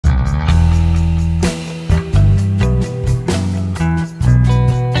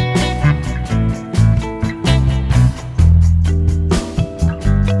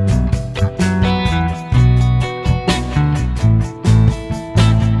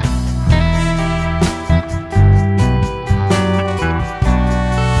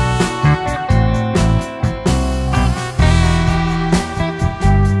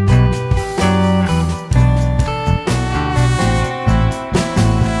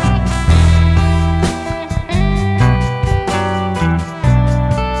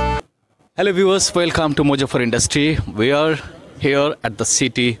Hello viewers, welcome to Mojo for Industry. We are here at the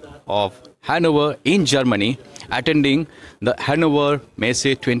city of Hanover in Germany attending the Hannover Messe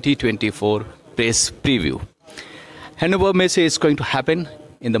 2024 press preview. Hannover Messe is going to happen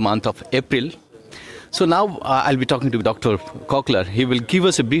in the month of April. So now I'll be talking to Dr. Köckler. He will give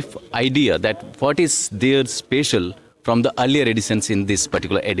us a brief idea that what is there special from the earlier editions in this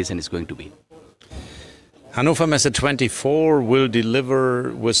particular edition is going to be. Hannover Messe 24 will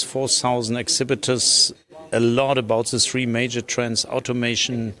deliver with 4,000 exhibitors a lot about the three major trends: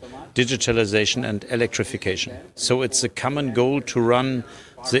 automation, digitalization and electrification. So it's a common goal to run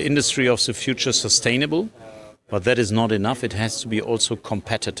the industry of the future sustainable, but that is not enough. It has to be also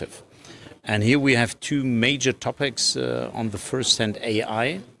competitive. And here we have two major topics. On the first hand,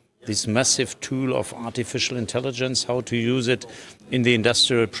 AI, this massive tool of artificial intelligence, how to use it in the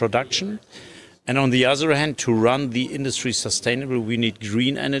industrial production. And on the other hand, to run the industry sustainable, we need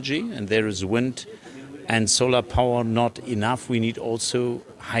green energy, and there is wind and solar power not enough. We need also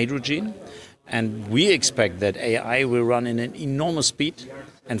hydrogen. And we expect that AI will run in an enormous speed.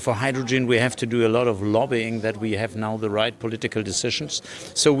 And for hydrogen, we have to do a lot of lobbying that we have now the right political decisions.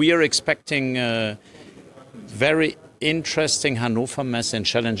 So we are expecting very interesting Hannover Messe in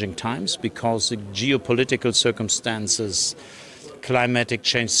challenging times, because the geopolitical circumstances, climatic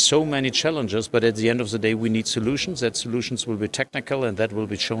change, so many challenges, but at the end of the day we need solutions. That solutions will be technical, and that will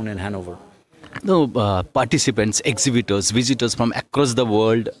be shown in Hanover. Participants, exhibitors, visitors from across the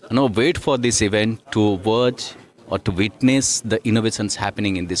world wait for this event to watch or to witness the innovations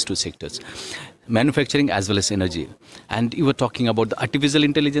happening in these two sectors, manufacturing as well as energy. And you were talking about the artificial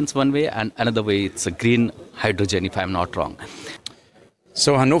intelligence one way, and another way it's a green hydrogen, if I'm not wrong.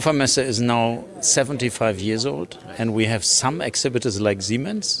 So Hannover Messe is now 75 years old, and we have some exhibitors like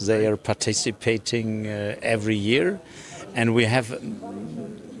Siemens. They are participating every year, and we have,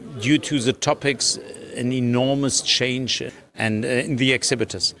 due to the topics, an enormous change and in the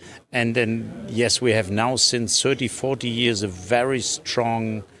exhibitors. And then, yes, we have now since 30-40 years a very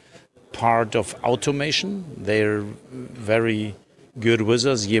strong part of automation. They're very good with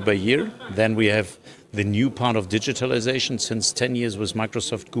us year by year. Then we have the new part of digitalization since 10 years with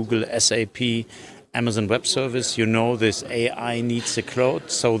Microsoft, Google, SAP, Amazon Web Service. You know, this AI needs a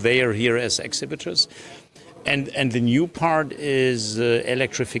cloud, so they are here as exhibitors. And the new part is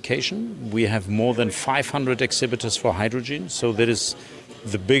electrification. We have more than 500 exhibitors for hydrogen, so that is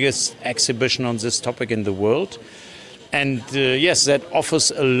the biggest exhibition on this topic in the world. And yes, that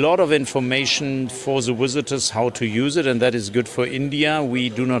offers a lot of information for the visitors how to use it, and that is good for India. We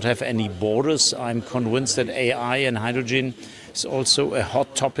do not have any borders. I'm convinced that AI and hydrogen is also a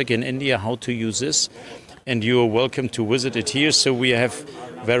hot topic in India, how to use this. And you are welcome to visit it here. So we have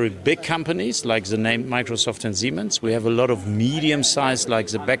very big companies like the name Microsoft and Siemens. We have a lot of medium-sized like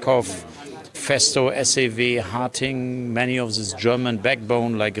the Beckhoff, Festo, SAV, Harting, many of this German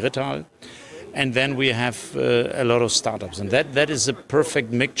backbone like Rittal. And then we have a lot of startups. And that is a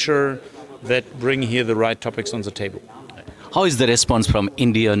perfect mixture that bring here the right topics on the table. How is the response from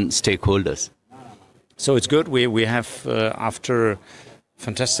Indian stakeholders? So it's good. We have, after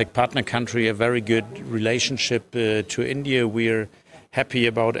fantastic partner country, a very good relationship to India. We're happy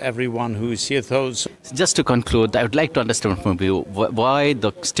about everyone who is here. Just to conclude, I would like to understand from you why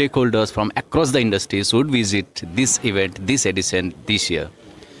the stakeholders from across the industries would visit this event, this edition, this year.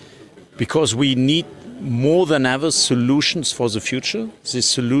 Because we need more than ever solutions for the future. These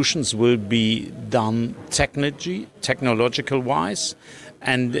solutions will be done technological-wise.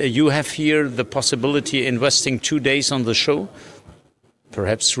 And you have here the possibility investing 2 days on the show,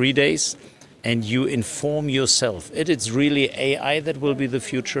 perhaps 3 days, and you inform yourself. It is really AI that will be the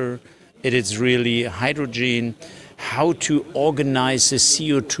future. It is really hydrogen, how to organize the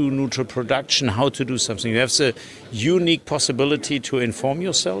CO2 neutral production, how to do something. You have the unique possibility to inform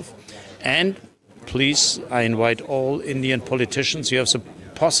yourself. And please, I invite all Indian politicians. You have the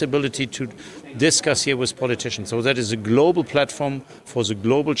possibility to discuss here with politicians. So that is a global platform for the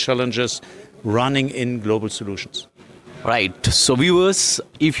global challenges, running in global solutions. Right. So viewers,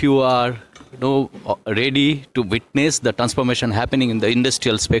 if you are ready to witness the transformation happening in the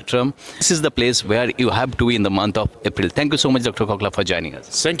industrial spectrum, this is the place where you have to be in the month of April. Thank you so much, Dr. Köckler, for joining us.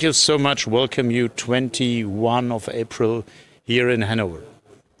 Thank you so much. Welcome you 21 of April here in Hanover.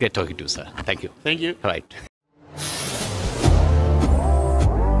 Great talking to you, sir. Thank you. Thank you. Right.